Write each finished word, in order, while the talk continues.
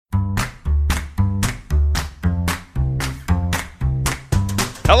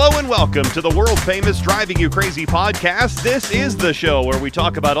Hello and welcome to the world-famous Driving You Crazy podcast. This is the show where we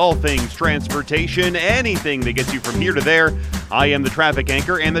talk about all things transportation, anything that gets you from here to there. I am the traffic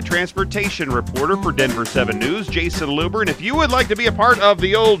anchor and the transportation reporter for Denver 7 News, Jason Luber. And if you would like to be a part of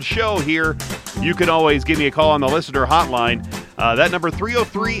the old show here, you can always give me a call on the listener hotline. That number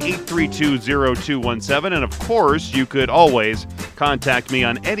 303-832-0217. And of course, you could always contact me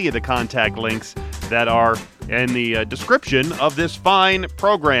on any of the contact links that are in the description of this fine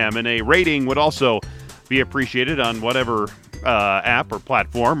program. And a rating would also be appreciated on whatever app or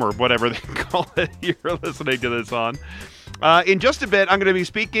platform or whatever they call it you're listening to this on. In just a bit, I'm going to be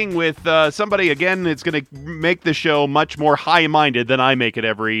speaking with somebody, again, that's going to make the show much more high-minded than I make it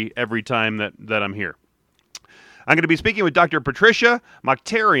every time that I'm here. I'm going to be speaking with Dr. Patricia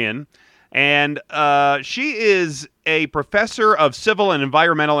Mokhtarian, and she is a professor of civil and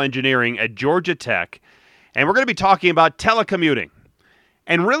environmental engineering at Georgia Tech, and we're going to be talking about telecommuting,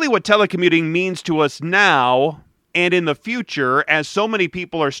 and really what telecommuting means to us now and in the future, as so many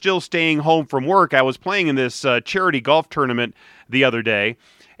people are still staying home from work. I was playing in this charity golf tournament the other day,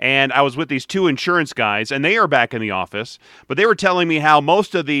 and I was with these two insurance guys, and they are back in the office, but they were telling me how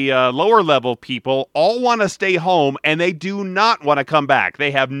most of the lower-level people all want to stay home, and they do not want to come back.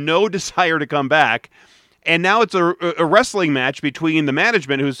 They have no desire to come back, and now it's a wrestling match between the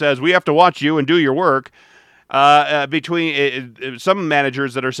management who says, we have to watch you and do your work, between some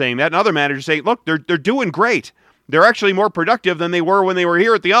managers that are saying that, and other managers saying, look, they're doing great. They're actually more productive than they were when they were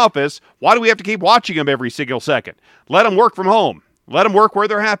here at the office. Why do we have to keep watching them every single second? Let them work from home. Let them work where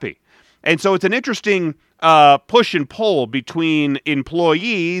they're happy. And so it's an interesting push and pull between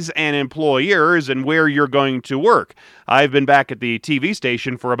employees and employers and where you're going to work. I've been back at the TV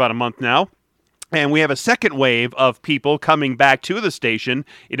station for about a month now, and we have a second wave of people coming back to the station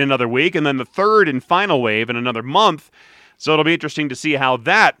in another week, and then the third and final wave in another month. So it'll be interesting to see how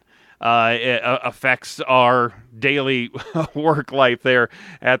that it affects our daily work life there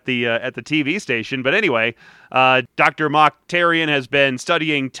at the TV station. But anyway, Dr. Mokhtarian has been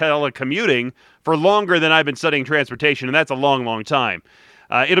studying telecommuting for longer than I've been studying transportation, and that's a long, long time.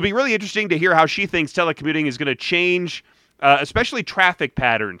 It'll be really interesting to hear how she thinks telecommuting is going to change, especially traffic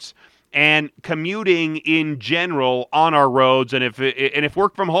patterns and commuting in general on our roads, and if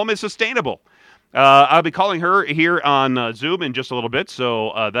work from home is sustainable. I'll be calling her here on Zoom in just a little bit,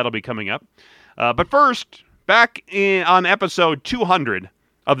 so that'll be coming up. But first, back on episode 200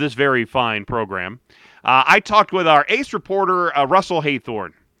 of this very fine program, I talked with our ace reporter, Russell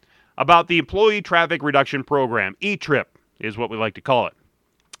Haythorne, about the Employee Traffic Reduction Program. E-TRIP is what we like to call it.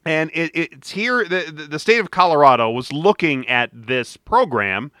 And it's here, the state of Colorado was looking at this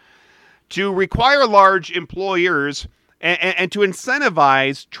program to require large employers and to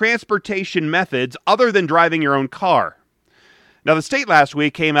incentivize transportation methods other than driving your own car. Now, the state last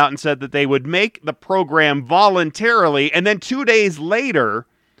week came out and said that they would make the program voluntarily, and then 2 days later,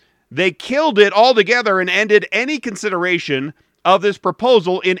 they killed it altogether and ended any consideration of this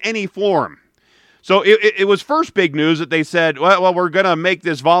proposal in any form. So it was first big news that they said, well, we're going to make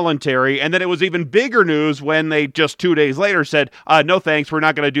this voluntary, and then it was even bigger news when they just 2 days later said, no thanks, we're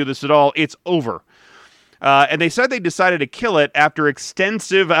not going to do this at all, it's over. And they said they decided to kill it after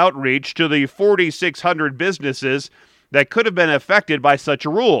extensive outreach to the 4,600 businesses that could have been affected by such a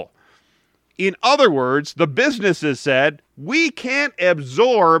rule. In other words, the businesses said, we can't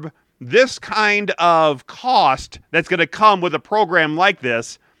absorb this kind of cost that's going to come with a program like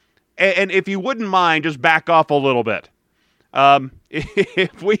this, and if you wouldn't mind, just back off a little bit.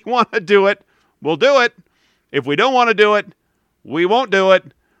 If we want to do it, we'll do it. If we don't want to do it, we won't do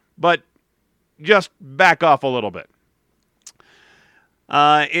it, but just back off a little bit.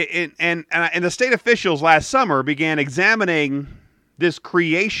 And the state officials last summer began examining this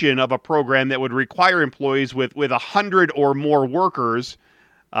creation of a program that would require employees with 100 or more workers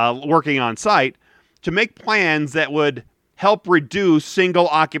working on site to make plans that would help reduce single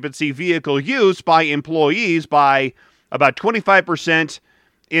occupancy vehicle use by employees by about 25%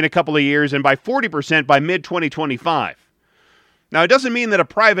 in a couple of years and by 40% by mid-2025. Now, it doesn't mean that a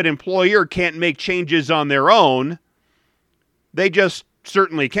private employer can't make changes on their own. They just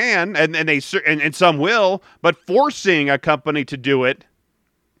certainly can, and some will. But forcing a company to do it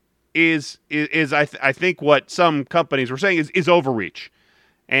is I think what some companies were saying is overreach,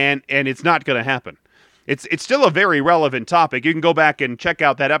 and it's not going to happen. It's still a very relevant topic. You can go back and check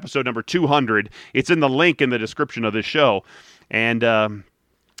out that episode number 200. It's in the link in the description of this show, and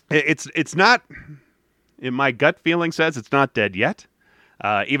it's not. In my gut feeling says it's not dead yet,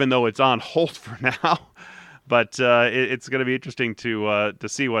 even though it's on hold for now. But it's going to be interesting to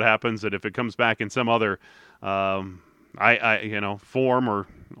see what happens, and if it comes back in some other form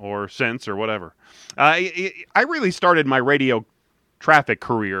or sense or whatever. I really started my radio traffic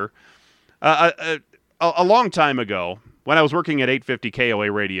career a long time ago when I was working at 850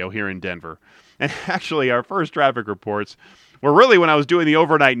 KOA radio here in Denver. And actually, our first traffic reports were really when I was doing the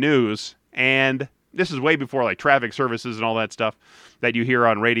overnight news. And this is way before like traffic services and all that stuff that you hear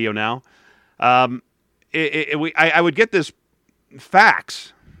on radio now. I would get this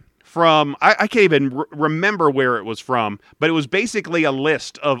fax from, I can't even remember where it was from, but it was basically a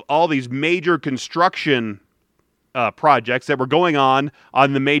list of all these major construction projects that were going on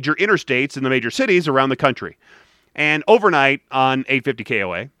the major interstates in the major cities around the country. And overnight on 850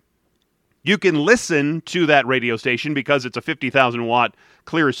 KOA, you can listen to that radio station because it's a 50,000 watt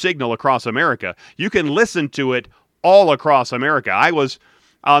clear signal across America. You can listen to it all across America. I was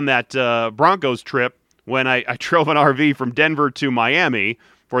on that Broncos trip when I drove an RV from Denver to Miami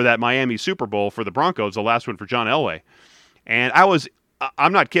for that Miami Super Bowl for the Broncos, the last one for John Elway. And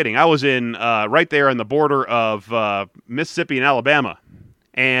I'm not kidding, I was in right there on the border of Mississippi and Alabama.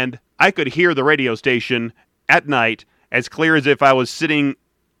 And I could hear the radio station at night as clear as if I was sitting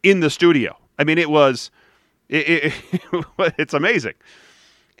in the studio. I mean, it's amazing.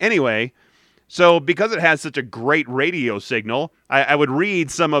 Anyway, so because it has such a great radio signal, I would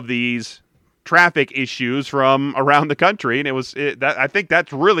read some of these traffic issues from around the country, and I think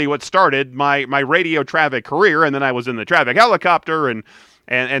that's really what started my radio traffic career, and then I was in the traffic helicopter, and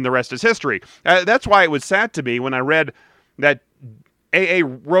the rest is history. That's why it was sad to me when I read that AA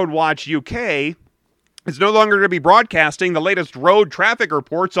Road Watch UK is no longer going to be broadcasting the latest road traffic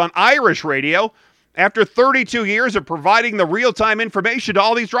reports on Irish radio after 32 years of providing the real-time information to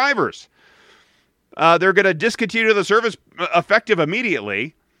all these drivers. They're going to discontinue the service effective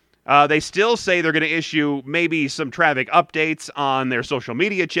immediately. They still say they're going to issue maybe some traffic updates on their social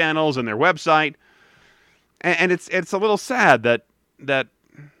media channels and their website. And it's a little sad that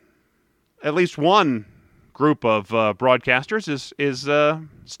at least one group of broadcasters is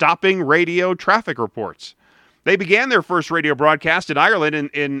stopping radio traffic reports. They began their first radio broadcast in Ireland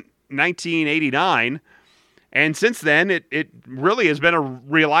in 1989, and since then it really has been a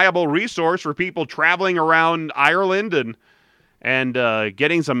reliable resource for people traveling around Ireland and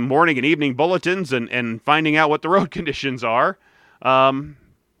getting some morning and evening bulletins and finding out what the road conditions are. The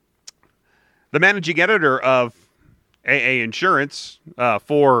managing editor of AA Insurance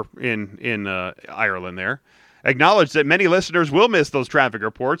in Ireland there acknowledged that many listeners will miss those traffic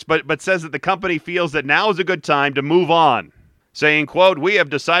reports, but says that the company feels that now is a good time to move on, saying, quote, "We have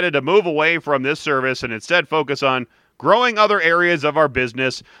decided to move away from this service and instead focus on growing other areas of our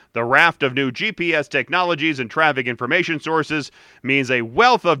business. The raft of new GPS technologies and traffic information sources means a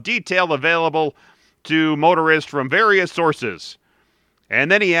wealth of detail available to motorists from various sources."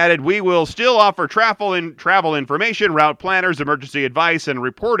 And then he added, "We will still offer travel information, route planners, emergency advice, and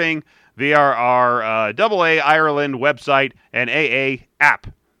reporting via our AA Ireland website and AA app."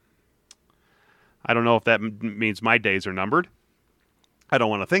 I don't know if that means my days are numbered. I don't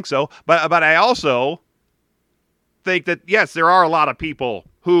want to think so. But I also think that, yes, there are a lot of people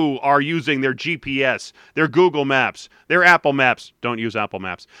who are using their GPS, their Google Maps, their Apple Maps. Don't use Apple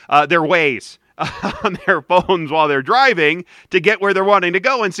Maps. Their Waze on their phones while they're driving to get where they're wanting to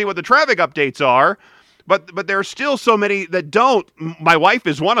go and see what the traffic updates are. But there are still so many that don't. My wife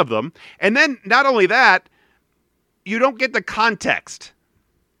is one of them. And then not only that, you don't get the context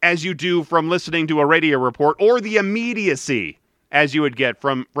as you do from listening to a radio report, or the immediacy as you would get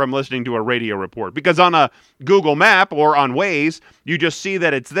from listening to a radio report. Because on a Google map or on Waze, you just see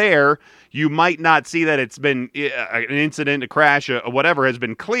that it's there. You might not see that it's been an incident, a crash, whatever has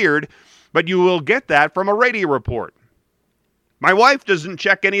been cleared, but you will get that from a radio report. My wife doesn't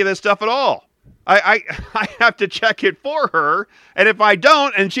check any of this stuff at all. I have to check it for her, and if I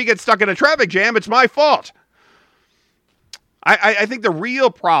don't and she gets stuck in a traffic jam, it's my fault. I think the real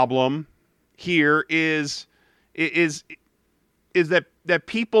problem here is that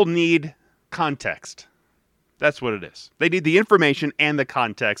people need context. That's what it is. They need the information and the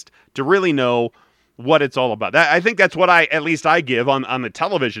context to really know what it's all about. I think that's what at least I give on the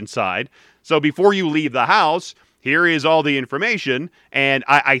television side. So before you leave the house, here is all the information, and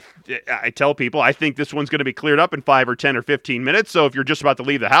I tell people I think this one's going to be cleared up in 5 or 10 or 15 minutes, so if you're just about to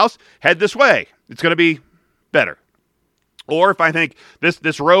leave the house, head this way. It's going to be better. Or if I think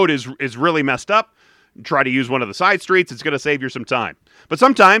this road is really messed up, try to use one of the side streets. It's going to save you some time. But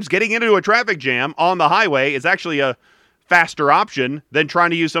sometimes getting into a traffic jam on the highway is actually a faster option than trying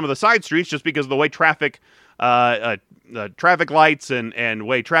to use some of the side streets, just because of the way traffic lights and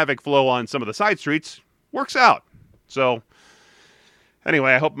way traffic flow on some of the side streets works out. So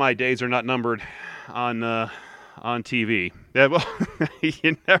anyway, I hope my days are not numbered on on TV. Yeah, well,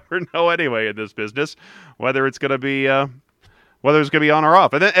 you never know anyway in this business whether it's going to be on or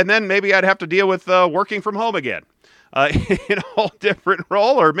off, and then maybe I'd have to deal with working from home again. In a whole different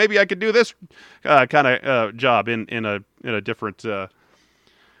role, or maybe I could do this kind of job in a different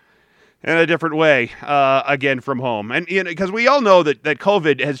way again from home. And because we all know that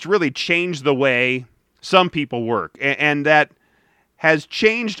COVID has really changed the way some people work, and that has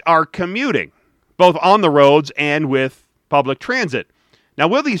changed our commuting, both on the roads and with public transit. Now,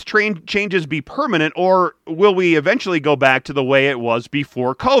 will these changes be permanent, or will we eventually go back to the way it was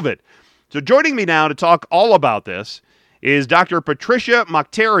before COVID? So joining me now to talk all about this is Dr. Patricia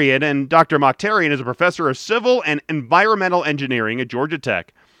Mokhtarian, and Dr. Mokhtarian is a professor of civil and environmental engineering at Georgia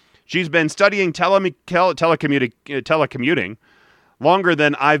Tech. She's been studying telecommuting longer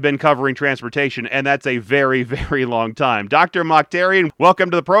than I've been covering transportation, and that's a very, very long time. Dr. Mokhtarian,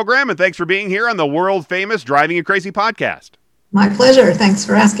 welcome to the program, and thanks for being here on the world-famous Driving You Crazy podcast. My pleasure. Thanks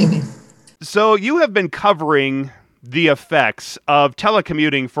for asking me. So you have been covering the effects of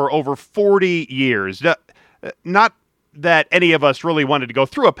telecommuting for over 40 years. Not that any of us really wanted to go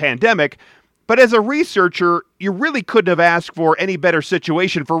through a pandemic, but as a researcher, you really couldn't have asked for any better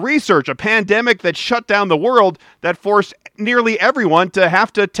situation for research. A pandemic that shut down the world, that forced nearly everyone to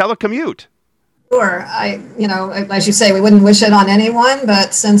have to telecommute. Sure. As you say, we wouldn't wish it on anyone,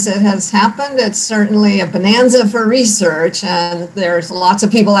 but since it has happened, it's certainly a bonanza for research, and there's lots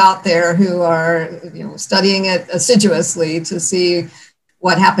of people out there who are, studying it assiduously to see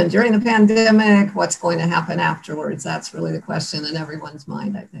what happened during the pandemic, what's going to happen afterwards. That's really the question in everyone's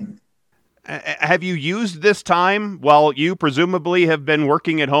mind, I think. Have you used this time while you presumably have been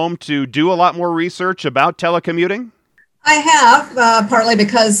working at home to do a lot more research about telecommuting? I have, partly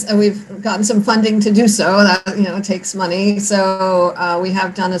because we've gotten some funding to do so. That, takes money. So we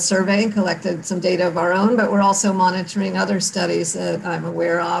have done a survey and collected some data of our own, but we're also monitoring other studies that I'm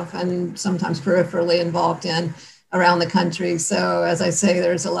aware of and sometimes peripherally involved in around the country. So as I say,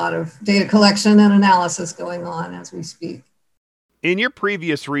 there's a lot of data collection and analysis going on as we speak. In your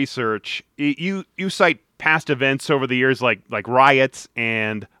previous research, you cite past events over the years like riots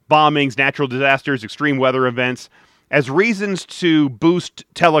and bombings, natural disasters, extreme weather events as reasons to boost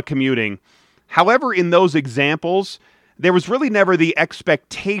telecommuting. However, in those examples, there was really never the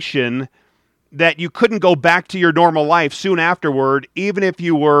expectation that you couldn't go back to your normal life soon afterward, even if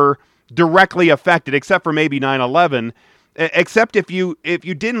you were directly affected, except for maybe 9/11, except if you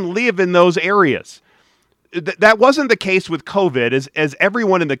didn't live in those areas. That wasn't the case with COVID, as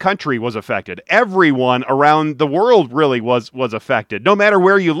everyone in the country was affected. Everyone around the world really was affected, no matter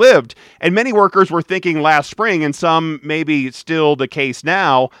where you lived. And many workers were thinking last spring, and some maybe still the case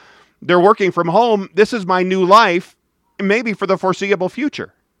now, they're working from home. This is my new life, maybe for the foreseeable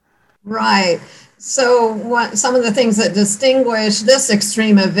future. Right. So some of the things that distinguish this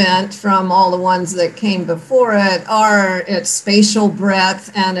extreme event from all the ones that came before it are its spatial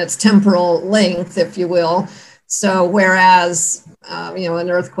breadth and its temporal length, if you will. So whereas, an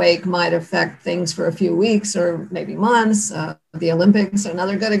earthquake might affect things for a few weeks or maybe months, the Olympics are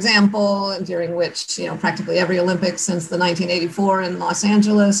another good example, during which, practically every Olympics since the 1984 in Los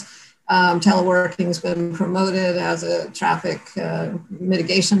Angeles, teleworking has been promoted as a traffic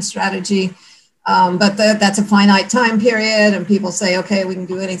mitigation strategy. But that's a finite time period, and people say, okay, we can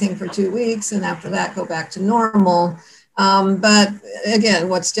do anything for 2 weeks, and after that, go back to normal. But again,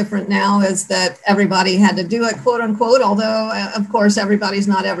 what's different now is that everybody had to do it, quote unquote, although, of course, everybody's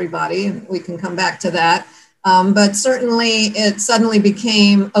not everybody, and we can come back to that. But certainly, it suddenly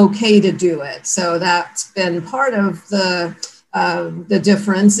became okay to do it. So that's been part of the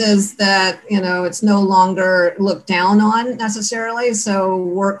difference is that, it's no longer looked down on necessarily. So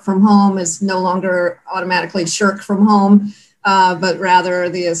work from home is no longer automatically shirk from home, but rather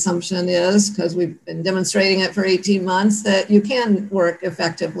the assumption is, because we've been demonstrating it for 18 months, that you can work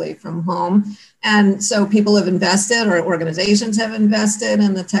effectively from home. And so people have invested, or organizations have invested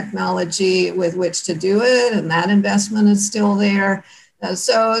in the technology with which to do it, and that investment is still there.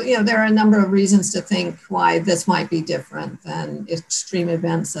 So, there are a number of reasons to think why this might be different than extreme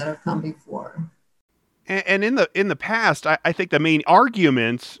events that have come before. And in the past, I think the main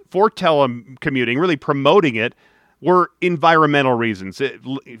arguments for telecommuting, really promoting it, were environmental reasons,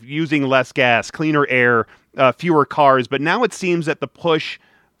 using less gas, cleaner air, fewer cars. But now it seems that the push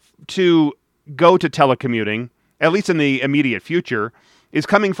to go to telecommuting, at least in the immediate future, is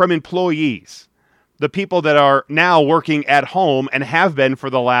coming from employees. The people that are now working at home and have been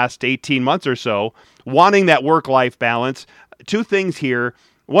for the last 18 months or so, wanting that work-life balance. Two things here.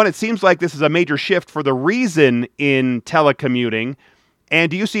 One, it seems like this is a major shift for the reason in telecommuting. And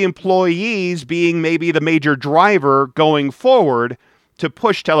do you see employees being maybe the major driver going forward to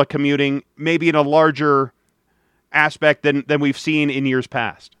push telecommuting maybe in a larger aspect than we've seen in years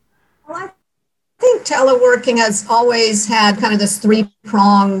past? Well, I think teleworking has always had kind of this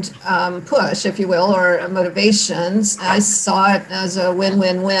three-pronged push, if you will, or motivations. I saw it as a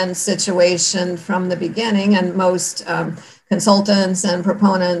win-win-win situation from the beginning, and most consultants and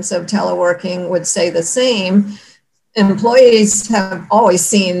proponents of teleworking would say the same. Employees have always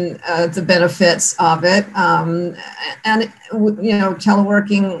seen the benefits of it, and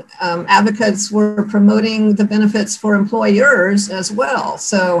teleworking advocates were promoting the benefits for employers as well.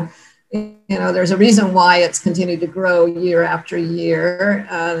 So, there's a reason why it's continued to grow year after year.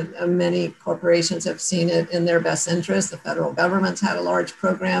 Many corporations have seen it in their best interest. The federal government's had a large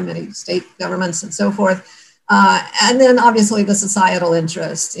program, many state governments, and so forth. And then obviously the societal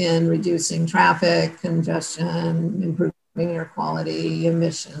interest in reducing traffic, congestion, improving air quality,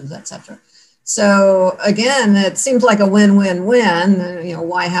 emissions, et cetera. So again, it seems like a win-win-win.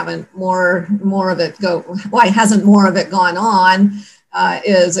 Why hasn't more of it gone on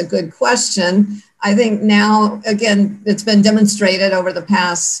is a good question. I think now, again, it's been demonstrated over the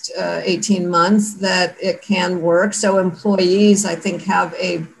past 18 months that it can work. So employees, I think, have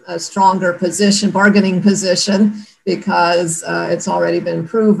a stronger bargaining position, because it's already been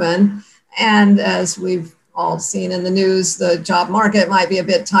proven. And as we've all seen in the news, the job market might be a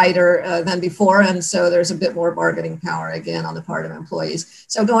bit tighter than before. And so there's a bit more bargaining power again on the part of employees.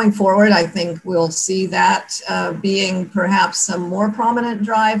 So going forward, I think we'll see that being perhaps some more prominent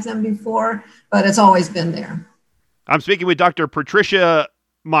drive than before, but it's always been there. I'm speaking with Dr. Patricia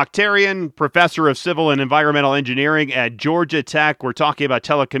Mokhtarian, professor of civil and environmental engineering at Georgia Tech. We're talking about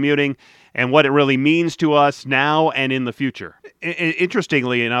telecommuting and what it really means to us now and in the future.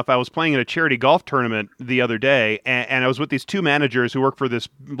 Interestingly enough, I was playing in a charity golf tournament the other day, and I was with these two managers who work for this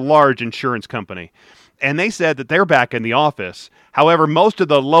large insurance company. And they said that they're back in the office. However, most of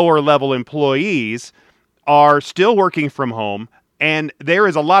the lower level employees are still working from home, and there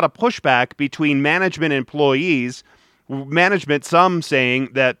is a lot of pushback between management and employees. Management, some saying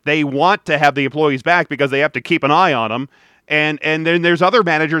that they want to have the employees back because they have to keep an eye on them. And then there's other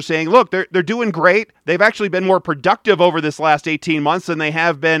managers saying, look, they're doing great. They've actually been more productive over this last 18 months than they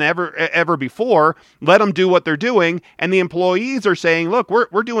have been ever before. Let them do what they're doing. And the employees are saying, look,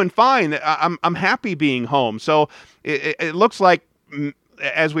 we're doing fine. I'm happy being home. So it looks like,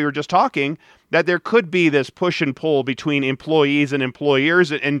 as we were just talking, that there could be this push and pull between employees and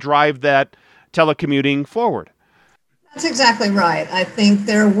employers and drive that telecommuting forward. That's exactly right. I think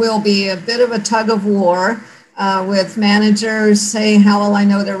there will be a bit of a tug of war with managers saying, how will I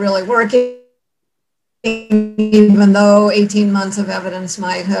know they're really working, even though 18 months of evidence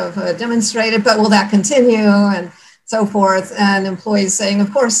might have demonstrated, but will that continue, and so forth. And employees saying,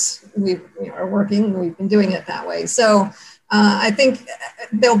 of course, we are working, we've been doing it that way. So I think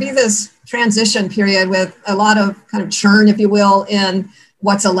there'll be this transition period with a lot of kind of churn, if you will, in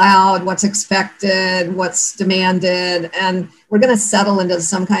what's allowed, what's expected, what's demanded, and we're going to settle into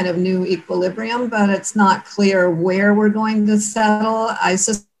some kind of new equilibrium, but it's not clear where we're going to settle. I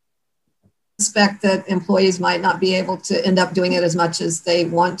suspect that employees might not be able to end up doing it as much as they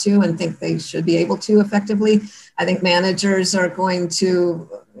want to and think they should be able to effectively. I think managers are going to,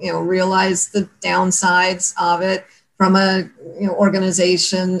 realize the downsides of it from a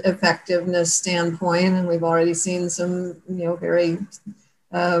organization effectiveness standpoint, and we've already seen some, very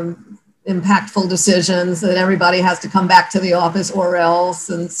impactful decisions that everybody has to come back to the office or else,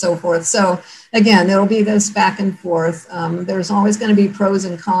 and so forth. So again, it'll be this back and forth. There's always going to be pros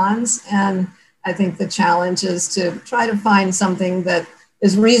and cons, and I think the challenge is to try to find something that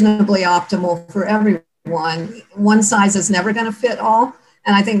is reasonably optimal for everyone. One size is never going to fit all,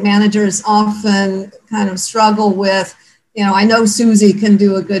 and I think managers often kind of struggle with, I know Susie can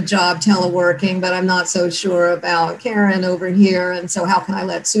do a good job teleworking, but I'm not so sure about Karen over here. And so how can I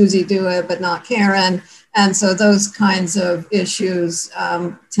let Susie do it, but not Karen? And so those kinds of issues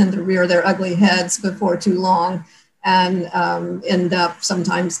tend to rear their ugly heads before too long and end up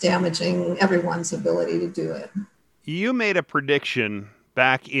sometimes damaging everyone's ability to do it. You made a prediction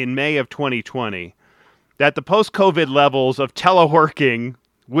back in May of 2020 that the post-COVID levels of teleworking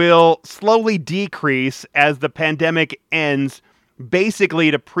will slowly decrease as the pandemic ends,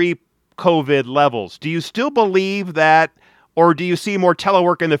 basically to pre-COVID levels. Do you still believe that, or do you see more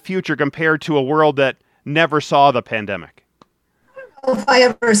telework in the future compared to a world that never saw the pandemic? If I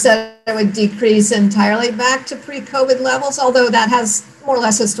ever said it would decrease entirely back to pre-COVID levels, although that has more or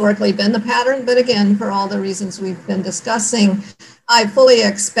less historically been the pattern. But again, for all the reasons we've been discussing, I fully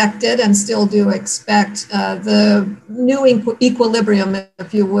expected and still do expect the new equilibrium,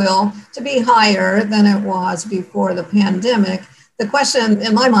 if you will, to be higher than it was before the pandemic. The question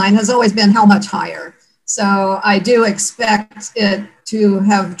in my mind has always been how much higher. So I do expect it to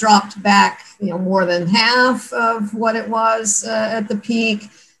have dropped back, more than half of what it was at the peak.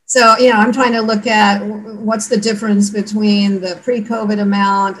 So, I'm trying to look at what's the difference between the pre-COVID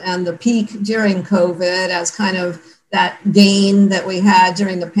amount and the peak during COVID as kind of that gain that we had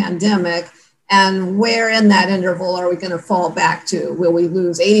during the pandemic. And where in that interval are we going to fall back to? Will we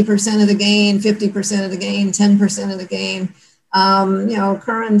lose 80% of the gain, 50% of the gain, 10% of the gain?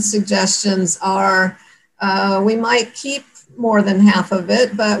 Current suggestions are we might keep more than half of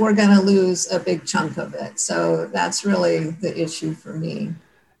it, but we're going to lose a big chunk of it. So that's really the issue for me.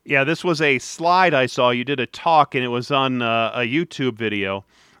 Yeah, this was a slide I saw. You did a talk, and it was on a YouTube video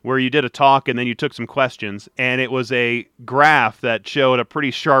where you did a talk and then you took some questions, and it was a graph that showed a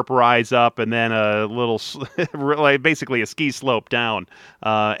pretty sharp rise up and then a little, basically a ski slope down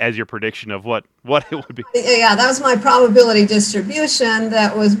as your prediction of what it would be. Yeah, that was my probability distribution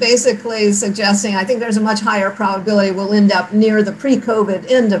that was basically suggesting I think there's a much higher probability we'll end up near the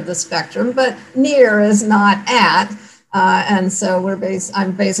pre-COVID end of the spectrum, but near is not at. And so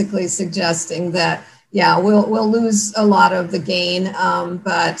I'm basically suggesting that, yeah, we'll lose a lot of the gain,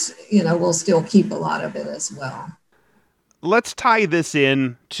 but we'll still keep a lot of it as well. Let's tie this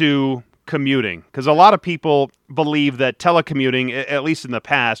in to commuting, because a lot of people believe that telecommuting, at least in the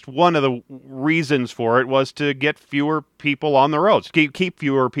past, one of the reasons for it was to get fewer people on the roads, keep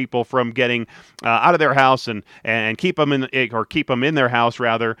fewer people from getting out of their house and keep them in their house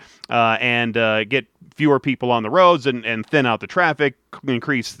rather, and get fewer people on the roads and thin out the traffic,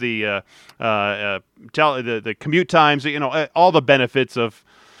 increase the commute times, all the benefits of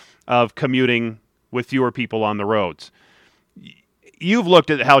commuting with fewer people on the roads. You've looked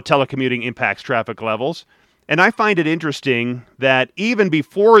at how telecommuting impacts traffic levels, and I find it interesting that even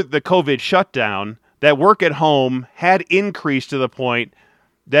before the COVID shutdown, that work at home had increased to the point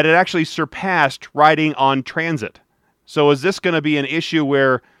that it actually surpassed riding on transit. So is this going to be an issue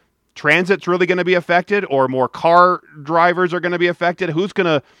where transit's really going to be affected, or more car drivers are going to be affected? Who's going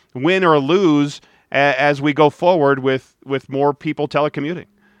to win or lose as we go forward with more people telecommuting?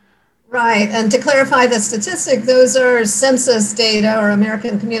 Right. And to clarify the statistic, those are census data or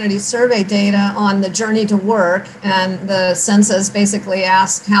American Community Survey data on the journey to work. And the census basically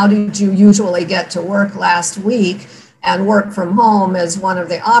asks, how did you usually get to work last week? And work from home is one of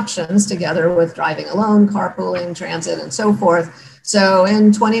the options, together with driving alone, carpooling, transit, and so forth. So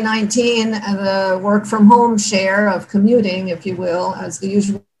in 2019, the work from home share of commuting, if you will, as the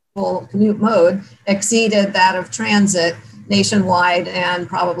usual commute mode, exceeded that of transit nationwide and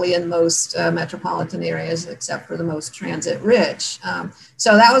probably in most metropolitan areas, except for the most transit rich.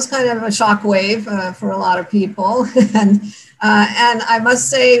 So that was kind of a shockwave for a lot of people. And I must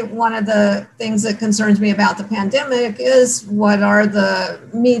say, one of the things that concerns me about the pandemic is what are the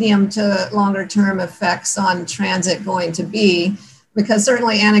medium to longer term effects on transit going to be? Because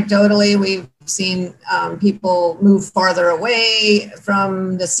certainly anecdotally, we've seen people move farther away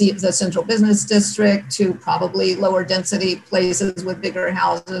from the central business district to probably lower density places with bigger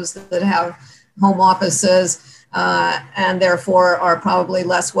houses that have home offices and therefore are probably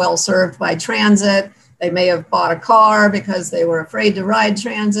less well served by transit. They may have bought a car because they were afraid to ride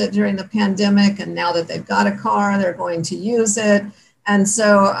transit during the pandemic, and now that they've got a car, they're going to use it. And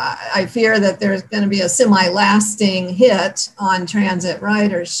so I fear that there's going to be a semi-lasting hit on transit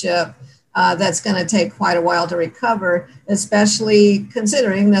ridership that's going to take quite a while to recover, especially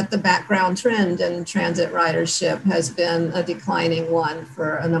considering that the background trend in transit ridership has been a declining one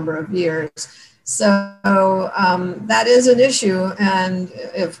for a number of years. So that is an issue. And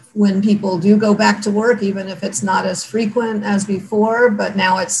when people do go back to work, even if it's not as frequent as before, but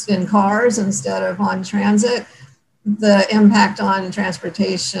now it's in cars instead of on transit, the impact on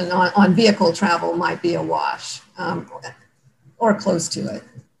transportation, on vehicle travel might be a wash or close to it.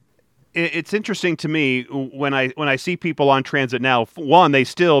 It's interesting to me when I see people on transit now. One, they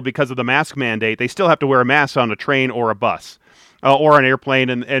still, because of the mask mandate, they still have to wear a mask on a train or a bus or an airplane,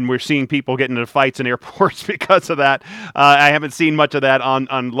 and we're seeing people get into fights in airports because of that. I haven't seen much of that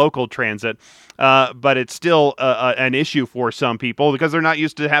on local transit, but it's still an issue for some people because they're not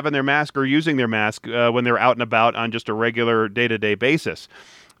used to having their mask or using their mask when they're out and about on just a regular day-to-day basis.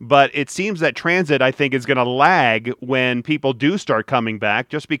 But it seems that transit, I think, is going to lag when people do start coming back,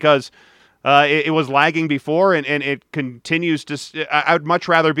 just because It was lagging before, and it continues to. I would much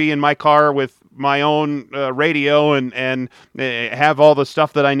rather be in my car with my own radio and have all the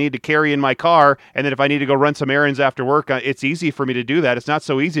stuff that I need to carry in my car. And then if I need to go run some errands after work, it's easy for me to do that. It's not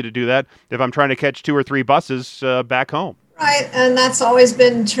so easy to do that if I'm trying to catch 2 or 3 buses back home. Right, and that's always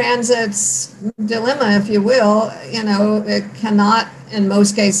been transit's dilemma, if you will. You know, it cannot, in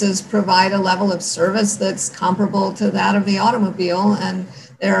most cases, provide a level of service that's comparable to that of the automobile, and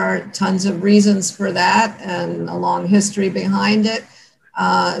there are tons of reasons for that and a long history behind it.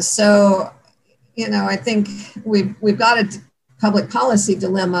 So, you know, I think we've got a public policy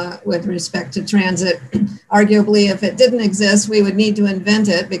dilemma with respect to transit. Arguably, if it didn't exist, we would need to invent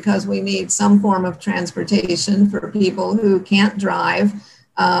it because we need some form of transportation for people who can't drive.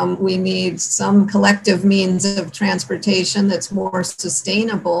 We need some collective means of transportation that's more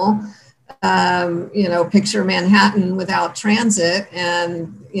sustainable. You know, picture Manhattan without transit,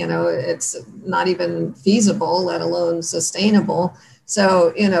 and, you know, it's not even feasible, let alone sustainable.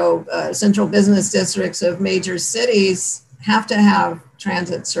 So, you know, central business districts of major cities have to have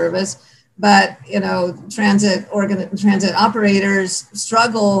transit service, but, you know, transit operators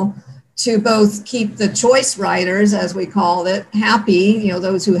struggle to both keep the choice riders, as we call it, happy. You know,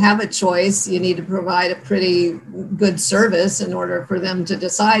 those who have a choice, you need to provide a pretty good service in order for them to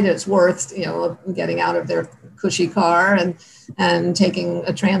decide it's worth, you know, getting out of their cushy car and taking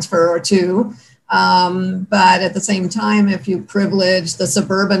a transfer or two. But at the same time, if you privilege the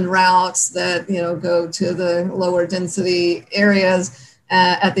suburban routes that, you know, go to the lower density areas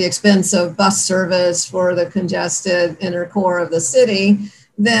at the expense of bus service for the congested inner core of the city,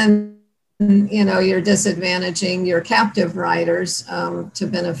 then, you know, you're disadvantaging your captive riders to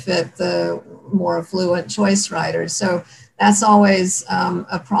benefit the more affluent choice riders. So that's always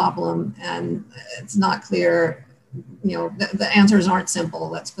a problem, and it's not clear. You know, the answers aren't simple.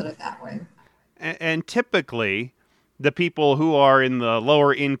 Let's put it that way. And typically, the people who are in the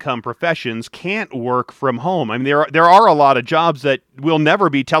lower income professions can't work from home. I mean, there are a lot of jobs that will never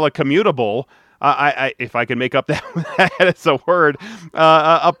be telecommutable. If I can make up that it's a word,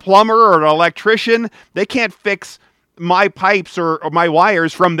 a plumber or an electrician, they can't fix my pipes or my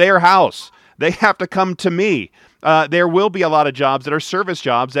wires from their house. They have to come to me. There will be a lot of jobs that are service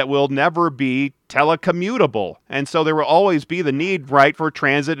jobs that will never be telecommutable. And so there will always be the need, right, for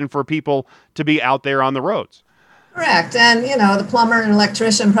transit and for people to be out there on the roads. Correct. And, you know, the plumber and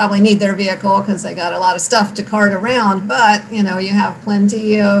electrician probably need their vehicle because they got a lot of stuff to cart around. But, you know, you have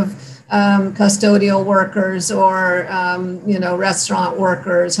plenty of custodial workers or, you know, restaurant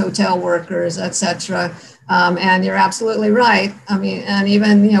workers, hotel workers, etc. And you're absolutely right. I mean, and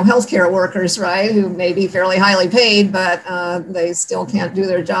even, you know, healthcare workers, right, who may be fairly highly paid, but they still can't do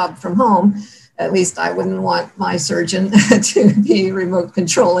their job from home. At least I wouldn't want my surgeon to be remote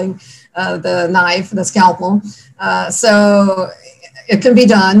controlling the knife, the scalpel. So it can be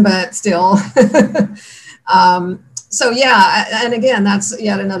done, but still. So yeah, and again, that's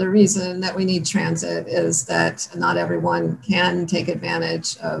yet another reason that we need transit, is that not everyone can take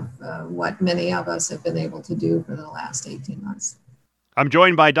advantage of what many of us have been able to do for the last 18 months. I'm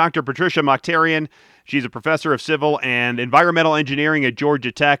joined by Dr. Patricia Mokhtarian. She's a professor of civil and environmental engineering at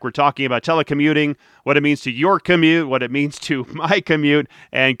Georgia Tech. We're talking about telecommuting, what it means to your commute, what it means to my commute,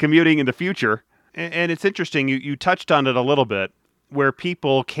 and commuting in the future. And it's interesting, you touched on it a little bit, where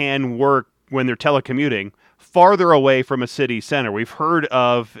people can work when they're telecommuting farther away from a city center. We've heard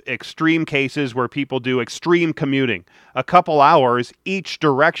of extreme cases where people do extreme commuting, a couple hours each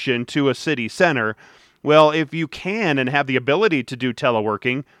direction to a city center. Well, if you can and have the ability to do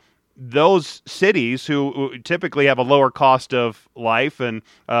teleworking, those cities who typically have a lower cost of life and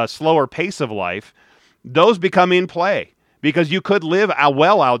a slower pace of life, those become in play, because you could live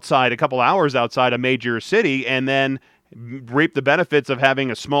well outside, a couple hours outside a major city, and then reap the benefits of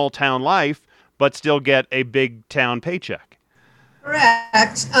having a small town life, but still get a big town paycheck.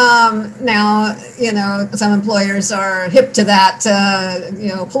 Correct. Now, you know, some employers are hip to that, you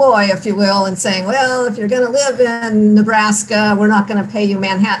know, ploy, if you will, and saying, well, if you're going to live in Nebraska, we're not going to pay you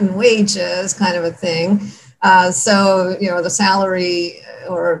Manhattan wages, kind of a thing. So, you know, the salary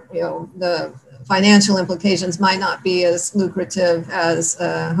or, you know, the financial implications might not be as lucrative as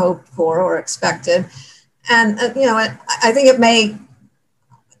hoped for or expected. And, you know, I think it may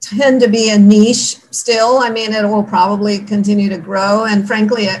tend to be a niche still. I mean, it will probably continue to grow. And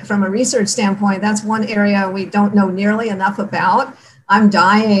frankly, from a research standpoint, that's one area we don't know nearly enough about. I'm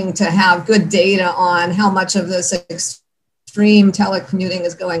dying to have good data on how much of this extreme telecommuting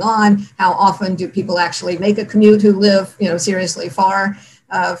is going on. How often do people actually make a commute who live, you know, seriously far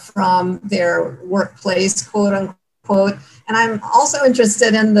from their workplace, quote unquote. And I'm also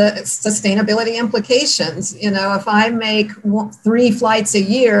interested in the sustainability implications. If I make 3 flights a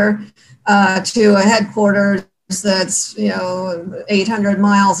year to a headquarters that's 800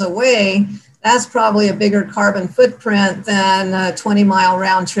 miles away, that's probably a bigger carbon footprint than a 20-mile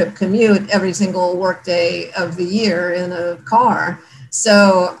round trip commute every single workday of the year in a car.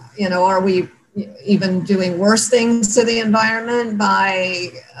 So, are we even doing worse things to the environment by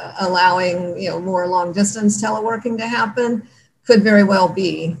allowing, more long distance teleworking to happen? Could very well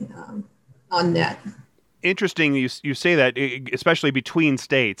be on net. Interesting you say that, especially between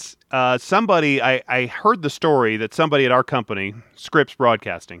states. I heard the story that somebody at our company, Scripps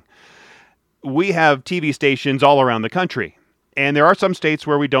Broadcasting, we have TV stations all around the country. And there are some states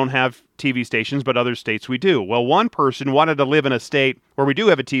where we don't have TV stations, but other states we do. Well, one person wanted to live in a state where we do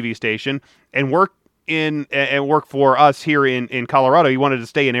have a TV station and work for us here in Colorado. He wanted to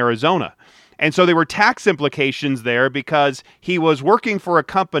stay in Arizona. And so there were tax implications there because he was working for a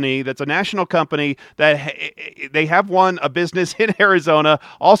company that's a national company that they have a business in Arizona,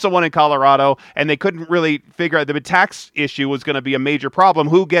 also one in Colorado, and they couldn't really figure out the tax issue was going to be a major problem.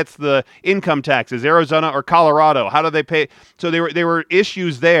 Who gets the income taxes, Arizona or Colorado? How do they pay? So there were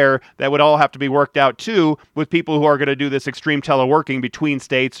issues there that would all have to be worked out too with people who are going to do this extreme teleworking between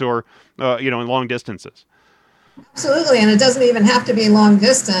states or in long distances. Absolutely, and it doesn't even have to be long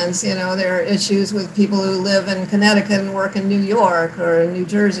distance. There are issues with people who live in Connecticut and work in New York or New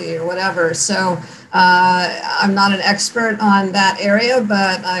Jersey or whatever. So I'm not an expert on that area,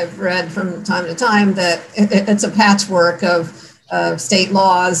 but I've read from time to time that it's a patchwork of state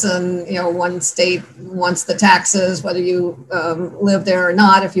laws, and one state wants the taxes whether you live there or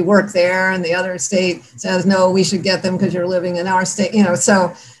not if you work there, and the other state says no, we should get them because you're living in our state.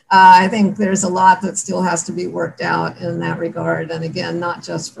 So. I think there's a lot that still has to be worked out in that regard. And again, not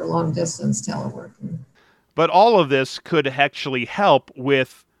just for long distance teleworking. But all of this could actually help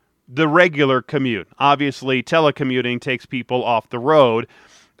with the regular commute. Obviously, telecommuting takes people off the road.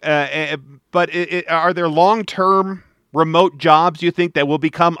 But are there long-term remote jobs you think that will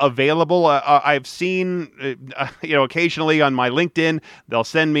become available? I've seen, occasionally on my LinkedIn, they'll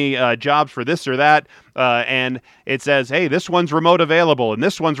send me jobs for this or that. And it says, hey, this one's remote available and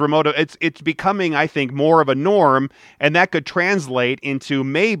this one's remote. It's becoming, I think, more of a norm. And that could translate into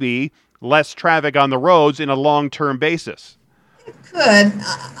maybe less traffic on the roads in a long-term basis. It could.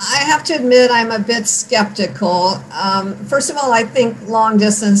 I have to admit I'm a bit skeptical. First of all, I think long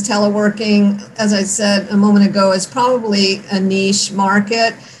distance teleworking, as I said a moment ago, is probably a niche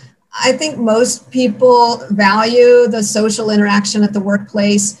market. I think most people value the social interaction at the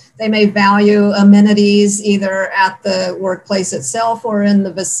workplace. They may value amenities either at the workplace itself or in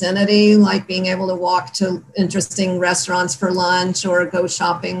the vicinity, like being able to walk to interesting restaurants for lunch or go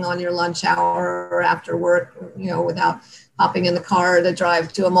shopping on your lunch hour or after work, without hopping in the car to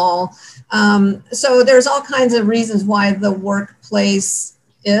drive to a mall. So there's all kinds of reasons why the workplace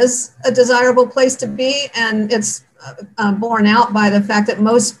is a desirable place to be. And it's borne out by the fact that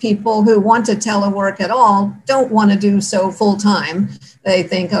most people who want to telework at all don't want to do so full time. They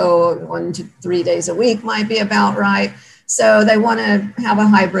think, 1 to 3 days a week might be about right. So they want to have a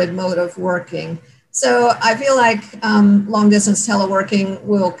hybrid mode of working. So I feel like long distance teleworking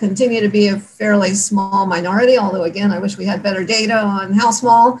will continue to be a fairly small minority, although again, I wish we had better data on how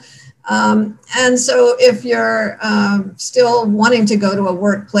small. And so if you're still wanting to go to a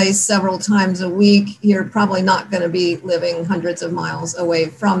workplace several times a week, you're probably not going to be living hundreds of miles away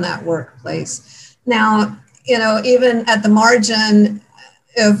from that workplace. Now, even at the margin,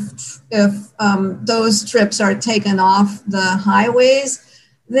 if those trips are taken off the highways,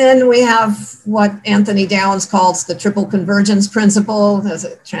 then we have what Anthony Downs calls the triple convergence principle. As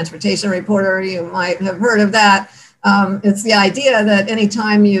a transportation reporter, you might have heard of that. It's the idea that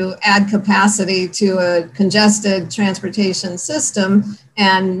anytime you add capacity to a congested transportation system,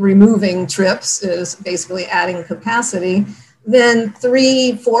 and removing trips is basically adding capacity, then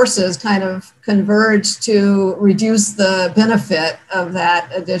 3 forces kind of converge to reduce the benefit of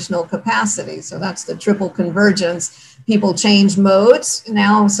that additional capacity. So that's the triple convergence. People change modes.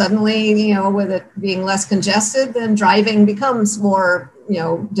 Now suddenly, with it being less congested, then driving becomes more,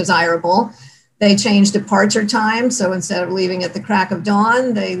 desirable. They change departure time. So instead of leaving at the crack of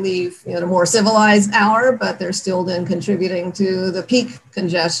dawn, they leave at a more civilized hour, but they're still then contributing to the peak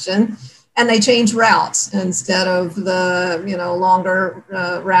congestion. And they change routes. Instead of the longer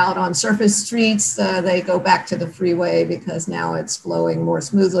route on surface streets, they go back to the freeway because now it's flowing more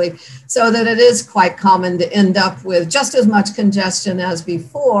smoothly. So that it is quite common to end up with just as much congestion as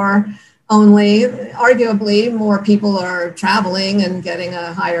before, only. Arguably, more people are traveling and getting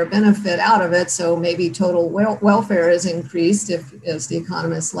a higher benefit out of it. So maybe total welfare is increased, if, as the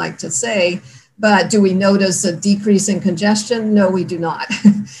economists like to say. But do we notice a decrease in congestion? No, we do not.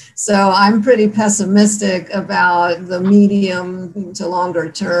 So I'm pretty pessimistic about the medium to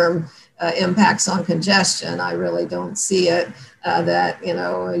longer term impacts on congestion. I really don't see it. That,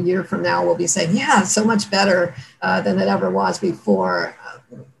 a year from now we'll be saying, yeah, so much better than it ever was before.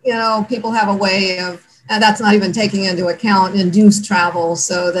 People have a way of, and that's not even taking into account induced travel,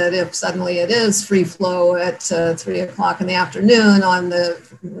 so that if suddenly it is free flow at 3 o'clock in the afternoon on the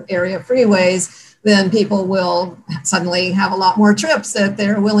area freeways, then people will suddenly have a lot more trips that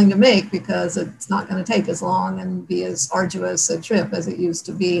they're willing to make because it's not going to take as long and be as arduous a trip as it used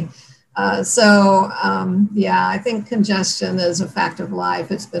to be. I think congestion is a fact of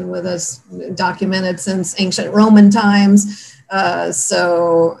life. It's been with us, documented since ancient Roman times.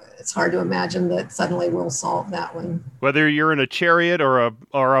 So it's hard to imagine that suddenly we'll solve that one. Whether you're in a chariot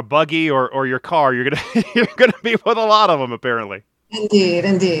or a buggy or your car, you're gonna be with a lot of them, apparently. Indeed,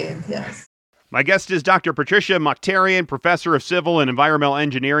 yes. My guest is Dr. Patricia Mokhtarian, professor of civil and environmental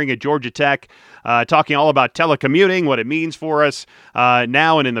engineering at Georgia Tech, talking all about telecommuting, what it means for us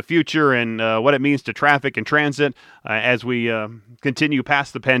now and in the future, and what it means to traffic and transit as we continue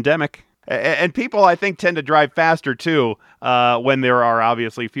past the pandemic. And people, I think, tend to drive faster, too, when there are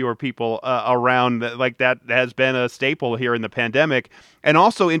obviously fewer people around. Like that has been a staple here in the pandemic. And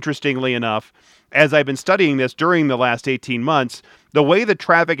also, interestingly enough, as I've been studying this during the last 18 months, the way the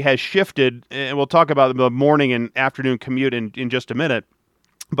traffic has shifted, and we'll talk about the morning and afternoon commute in just a minute,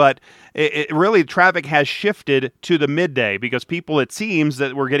 but it really, traffic has shifted to the midday because people, it seems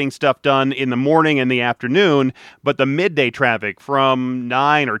that we're getting stuff done in the morning and the afternoon, but the midday traffic from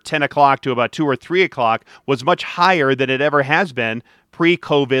 9 or 10 o'clock to about 2 or 3 o'clock was much higher than it ever has been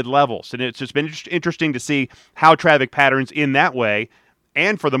pre-COVID levels. And it's just been interesting to see how traffic patterns in that way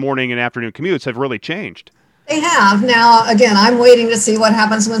and for the morning and afternoon commutes have really changed. They have. Now, again, I'm waiting to see what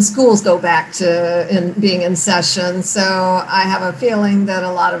happens when schools go back to being in session. So I have a feeling that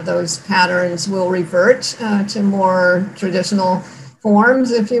a lot of those patterns will revert to more traditional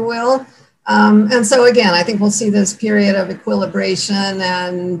forms, if you will. And so, again, I think we'll see this period of equilibration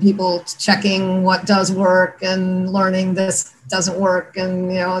and people checking what does work and learning this doesn't work. And,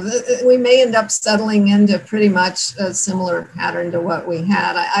 we may end up settling into pretty much a similar pattern to what we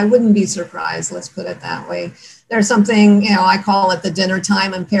had. I wouldn't be surprised, let's put it that way. There's something, I call it the dinner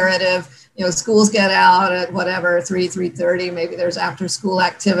time imperative. Schools get out at whatever, 3:30, maybe there's after school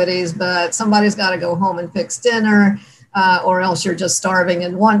activities, but somebody's got to go home and fix dinner. Or else you're just starving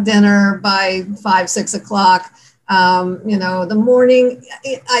and want dinner by 5, 6 o'clock. The morning,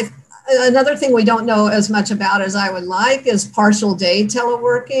 another thing we don't know as much about as I would like is partial day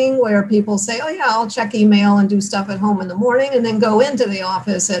teleworking, where people say, oh yeah, I'll check email and do stuff at home in the morning and then go into the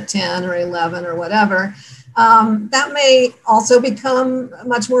office at 10 or 11 or whatever. That may also become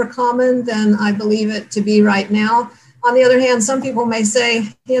much more common than I believe it to be right now. On the other hand, some people may say,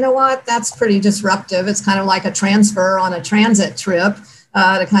 you know what, that's pretty disruptive. It's kind of like a transfer on a transit trip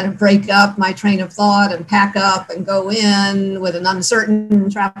to kind of break up my train of thought and pack up and go in with an uncertain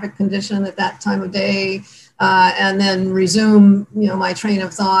traffic condition at that time of day and then resume, my train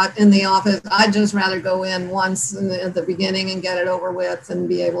of thought in the office. I'd just rather go in once at the beginning and get it over with and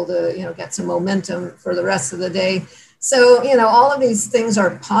be able to, get some momentum for the rest of the day. So, all of these things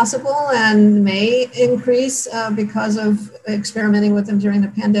are possible and may increase because of experimenting with them during the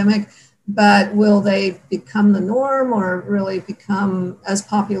pandemic, but will they become the norm or really become as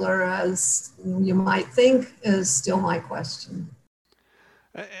popular as you might think is still my question.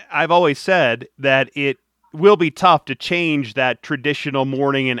 I've always said that it will be tough to change that traditional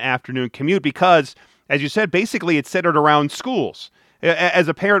morning and afternoon commute because, as you said, basically it's centered around schools. As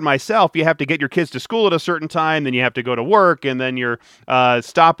a parent myself, you have to get your kids to school at a certain time, then you have to go to work, and then you're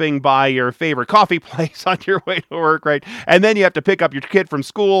stopping by your favorite coffee place on your way to work, right? And then you have to pick up your kid from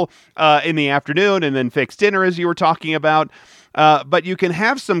school in the afternoon and then fix dinner, as you were talking about. But you can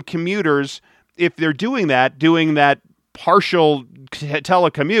have some commuters, if they're doing that partial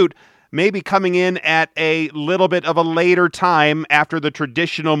telecommute, maybe coming in at a little bit of a later time after the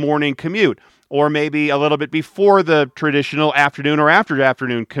traditional morning commute, or maybe a little bit before the traditional afternoon or after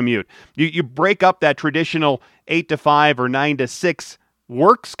afternoon commute. You break up that traditional 8 to 5 or 9 to 6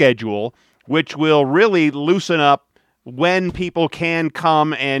 work schedule, which will really loosen up when people can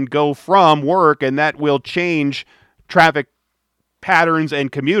come and go from work, and that will change traffic patterns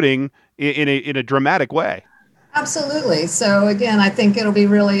and commuting in a dramatic way. Absolutely. So again, I think it'll be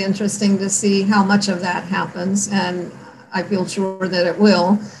really interesting to see how much of that happens, and I feel sure that it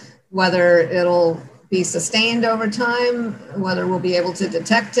will. whether it'll be sustained over time, whether we'll be able to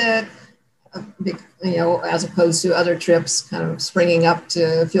detect it, as opposed to other trips kind of springing up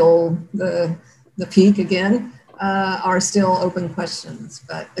to fuel the peak again, are still open questions.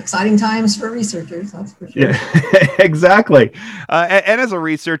 But exciting times for researchers, that's for sure. Yeah, exactly. And as a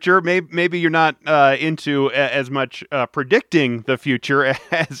researcher, maybe you're not into as much predicting the future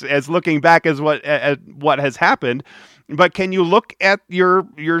as looking back as what has happened. But can you look at your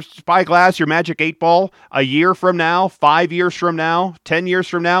spyglass, your magic 8-ball, a year from now, 5 years from now, 10 years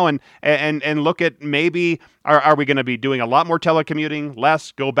from now, and look at maybe are we going to be doing a lot more telecommuting,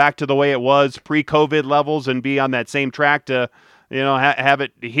 less, go back to the way it was pre-COVID levels, and be on that same track to have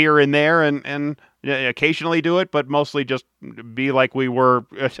it here and there, and occasionally do it, but mostly just be like we were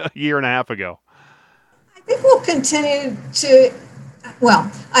a year and a half ago? I think we'll continue to. Well,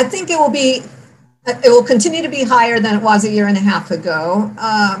 I think it will continue to be higher than it was a year and a half ago.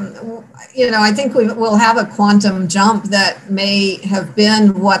 I think we'll have a quantum jump that may have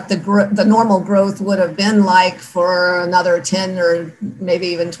been what the normal growth would have been like for another 10 or maybe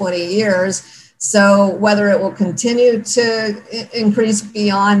even 20 years. So whether it will continue to increase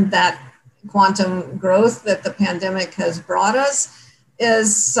beyond that quantum growth that the pandemic has brought us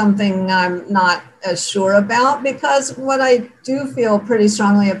is something I'm not as sure about, because what I do feel pretty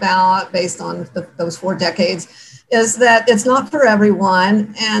strongly about, based on those 4 decades, is that it's not for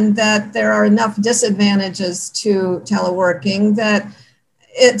everyone, and that there are enough disadvantages to teleworking that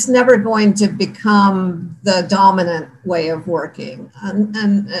it's never going to become the dominant way of working.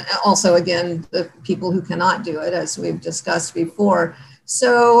 And also, again, the people who cannot do it, as we've discussed before.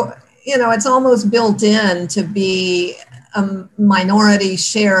 So, it's almost built in to be a minority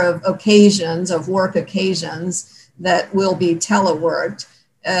share of work occasions that will be teleworked.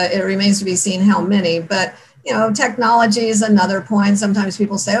 It remains to be seen how many, but technology is another point. Sometimes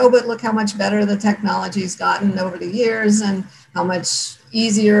people say, oh, but look how much better the technology's gotten over the years and how much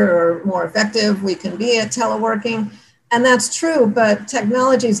easier or more effective we can be at teleworking. And that's true, but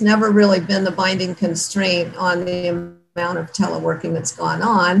technology's never really been the binding constraint on the amount of teleworking that's gone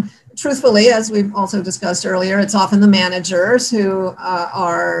on. Truthfully, as we've also discussed earlier, it's often the managers who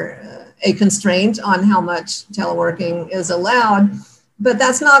are a constraint on how much teleworking is allowed. But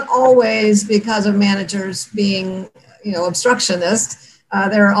that's not always because of managers being, obstructionist.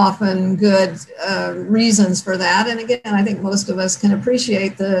 There are often good reasons for that. And again, I think most of us can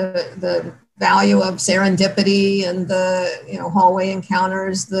appreciate the value of serendipity and the hallway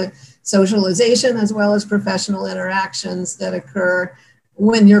encounters, the socialization, as well as professional interactions that occur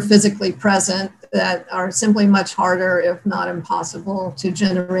when you're physically present, that are simply much harder, if not impossible, to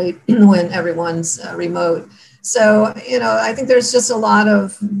generate when everyone's remote. So, I think there's just a lot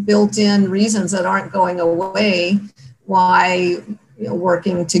of built-in reasons that aren't going away why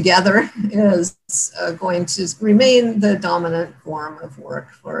working together is going to remain the dominant form of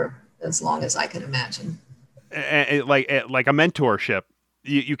work for as long as I can imagine. Like a mentorship.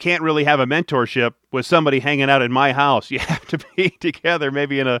 You can't really have a mentorship with somebody hanging out in my house. You have to be together,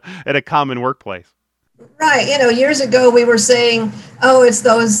 maybe in a common workplace. Right. Years ago we were saying, oh, it's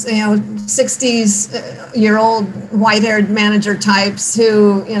those 60s-year-old white-haired manager types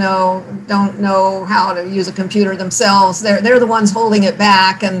who don't know how to use a computer themselves. They're the ones holding it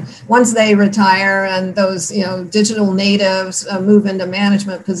back. And once they retire and those digital natives move into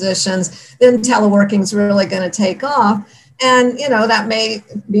management positions, then teleworking is really going to take off. And, that may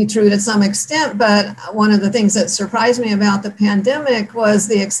be true to some extent, but one of the things that surprised me about the pandemic was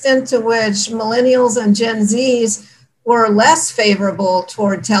the extent to which millennials and Gen Zs were less favorable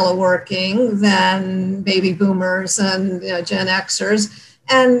toward teleworking than baby boomers and Gen Xers.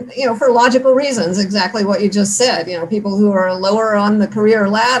 And, for logical reasons, exactly what you just said, people who are lower on the career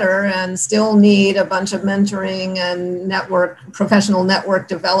ladder and still need a bunch of mentoring and professional network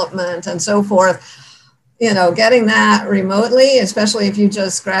development and so forth. Getting that remotely, especially if you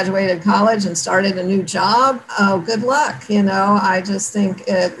just graduated college and started a new job, good luck. I just think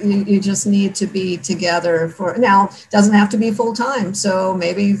you just need to be together now. It doesn't have to be full time. So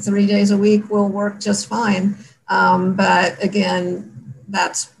maybe 3 days a week will work just fine. But again,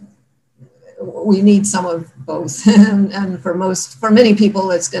 we need some of both. and for many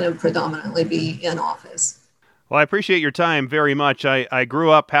people, it's going to predominantly be in office. Well, I appreciate your time very much. I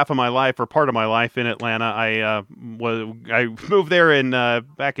grew up half of my life, or part of my life, in Atlanta. I moved there in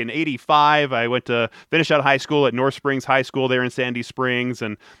back in '85. I went to finish out high school at North Springs High School there in Sandy Springs,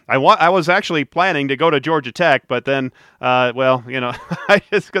 and I was actually planning to go to Georgia Tech, but then,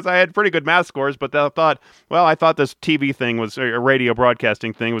 because I had pretty good math scores, but I thought this TV thing was a radio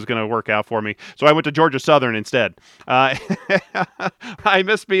broadcasting thing was going to work out for me, so I went to Georgia Southern instead. I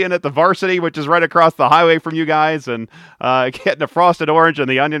miss being at the varsity, which is right across the highway from you guys. And getting the frosted orange and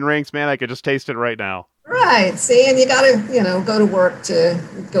the onion rings, man, I could just taste it right now. Right. See, and you got to, go to work to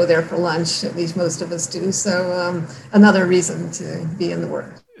go there for lunch. At least most of us do. So another reason to be in the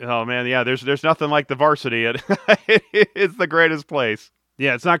work. Oh man, yeah. There's nothing like the varsity. It's the greatest place.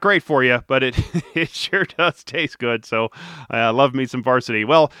 Yeah, it's not great for you, but it sure does taste good. So I love me some varsity.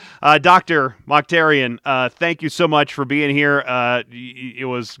 Well, Dr. Mokhtarian, thank you so much for being here. It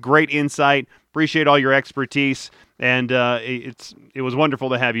was great insight. Appreciate all your expertise, and it was wonderful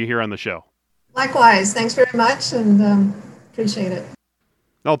to have you here on the show. Likewise. Thanks very much, and appreciate it.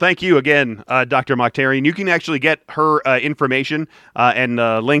 No, thank you again, Dr. Mokhtarian. You can actually get her information and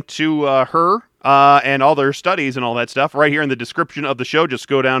link to her and all their studies and all that stuff right here in the description of the show. Just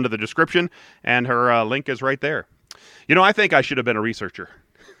go down to the description, and her link is right there. I think I should have been a researcher.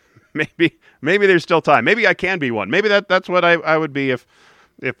 Maybe there's still time. Maybe I can be one. Maybe that's what I would be if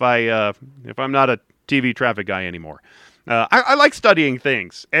I'm not a TV traffic guy anymore. I like studying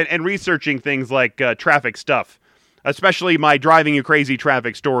things and researching things like traffic stuff, especially my driving you crazy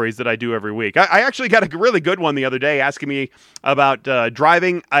traffic stories that I do every week. I actually got a really good one the other day asking me about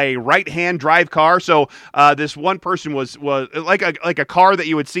driving a right-hand drive car. So this one person was like a car that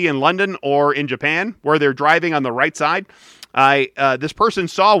you would see in London or in Japan where they're driving on the right side. This person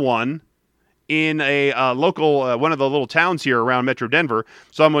saw one in a local, one of the little towns here around Metro Denver.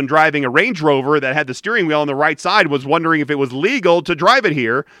 Someone driving a Range Rover that had the steering wheel on the right side was wondering if it was legal to drive it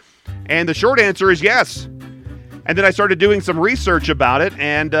here. And the short answer is yes. And then I started doing some research about it,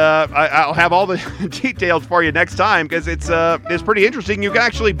 and I'll have all the details for you next time because it's pretty interesting. You can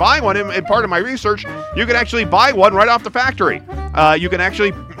actually buy one. In part of my research, you can actually buy one right off the factory. You can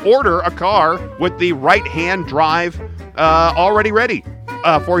actually order a car with the right-hand drive already ready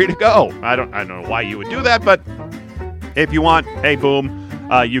for you to go. I don't know why you would do that, but if you want, hey, boom,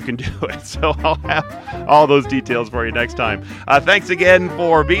 you can do it. So I'll have all those details for you next time. Thanks again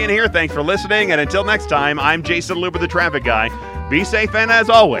for being here. Thanks for listening. And until next time, I'm Jason Luber, the traffic guy. Be safe, and as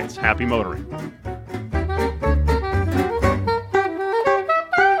always, happy motoring.